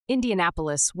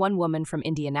Indianapolis, one woman from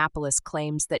Indianapolis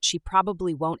claims that she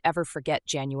probably won't ever forget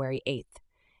January 8th.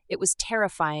 It was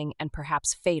terrifying and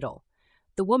perhaps fatal.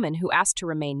 The woman, who asked to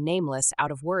remain nameless out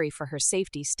of worry for her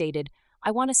safety, stated,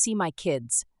 "I want to see my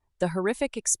kids." The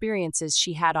horrific experiences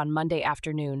she had on Monday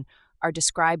afternoon are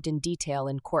described in detail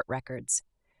in court records.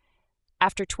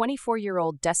 After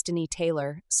 24-year-old Destiny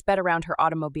Taylor sped around her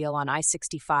automobile on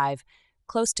I-65,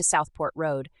 close to Southport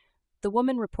Road, the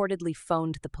woman reportedly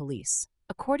phoned the police.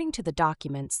 According to the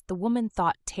documents, the woman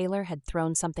thought Taylor had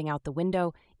thrown something out the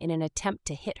window in an attempt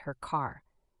to hit her car.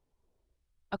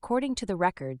 According to the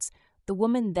records, the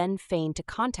woman then feigned to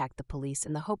contact the police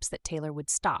in the hopes that Taylor would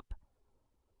stop.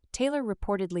 Taylor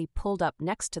reportedly pulled up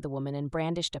next to the woman and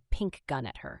brandished a pink gun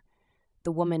at her.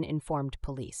 The woman informed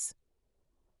police.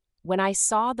 "When I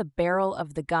saw the barrel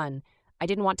of the gun, I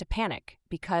didn't want to panic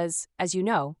because, as you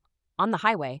know, on the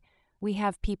highway, we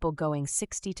have people going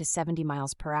 60 to 70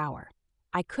 miles per hour.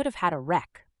 I could have had a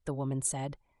wreck," the woman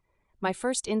said. "My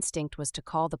first instinct was to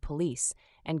call the police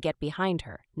and get behind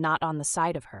her, not on the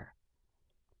side of her."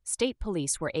 State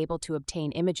police were able to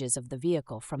obtain images of the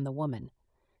vehicle from the woman.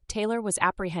 Taylor was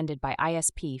apprehended by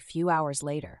ISP few hours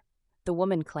later. The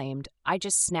woman claimed, "I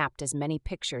just snapped as many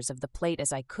pictures of the plate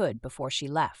as I could before she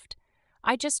left.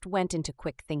 I just went into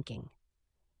quick thinking."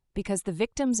 Because the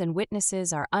victims and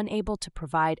witnesses are unable to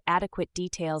provide adequate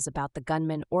details about the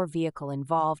gunman or vehicle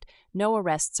involved, no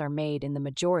arrests are made in the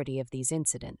majority of these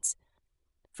incidents.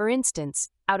 For instance,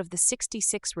 out of the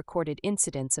 66 recorded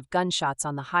incidents of gunshots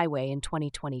on the highway in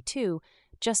 2022,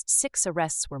 just 6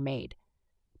 arrests were made.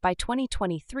 By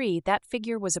 2023, that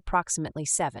figure was approximately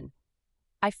 7.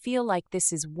 "I feel like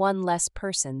this is one less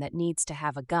person that needs to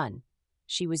have a gun.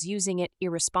 She was using it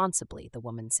irresponsibly," the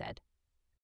woman said.